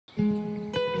We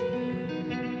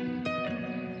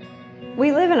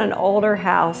live in an older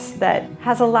house that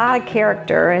has a lot of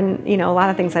character and, a lot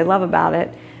of things I love about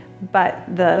it, but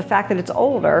the fact that it's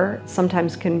older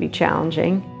sometimes can be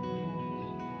challenging.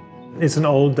 It's an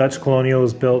old Dutch Colonial. It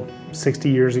was built 60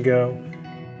 years ago.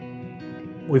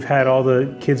 We've had all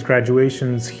the kids'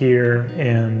 graduations here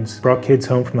and brought kids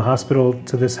home from the hospital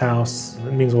to this house.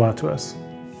 It means a lot to us.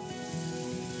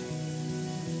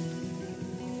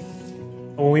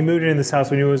 When we moved into this house,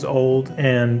 we knew it was old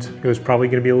and it was probably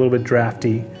going to be a little bit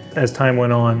drafty. As time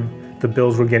went on, the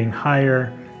bills were getting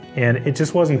higher and it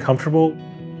just wasn't comfortable.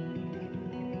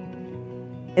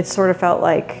 It sort of felt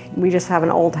like we just have an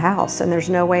old house and there's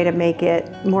no way to make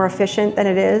it more efficient than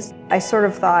it is. I sort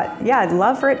of thought, yeah, I'd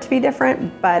love for it to be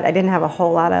different, but I didn't have a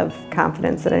whole lot of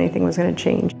confidence that anything was going to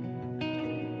change.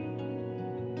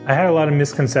 I had a lot of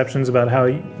misconceptions about how,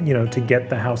 to get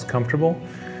the house comfortable.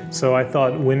 So I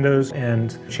thought windows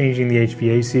and changing the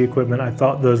HVAC equipment, I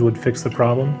thought those would fix the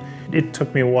problem. It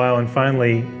took me a while, and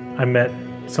finally I met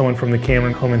someone from the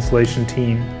Cameron home installation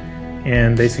team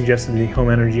and they suggested the home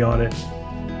energy audit.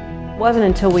 It wasn't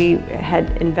until we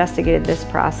had investigated this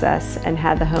process and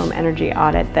had the home energy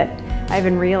audit that I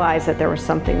even realized that there was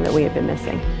something that we had been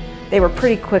missing. They were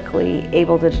pretty quickly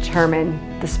able to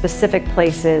determine the specific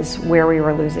places where we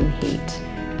were losing heat.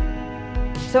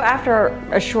 So after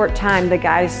a short time, the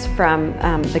guys from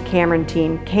the Cameron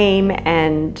team came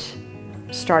and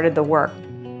started the work.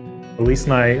 Elise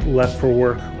and I left for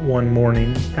work one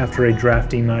morning after a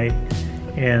drafty night,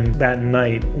 and that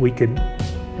night we could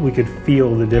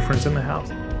feel the difference in the house.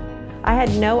 I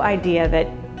had no idea that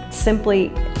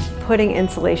simply putting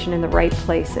insulation in the right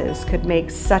places could make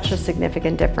such a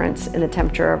significant difference in the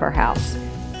temperature of our house.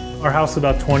 Our house is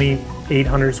about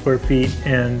 2,800 square feet,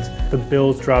 and the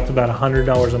bills dropped about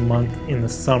 $100 a month in the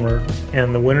summer, and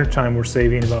in the wintertime we're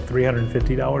saving about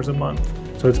 $350 a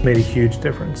month. So it's made a huge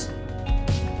difference.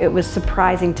 It was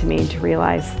surprising to me to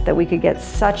realize that we could get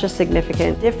such a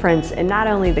significant difference in not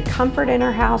only the comfort in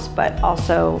our house, but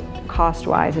also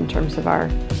cost-wise in terms of our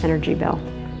energy bill.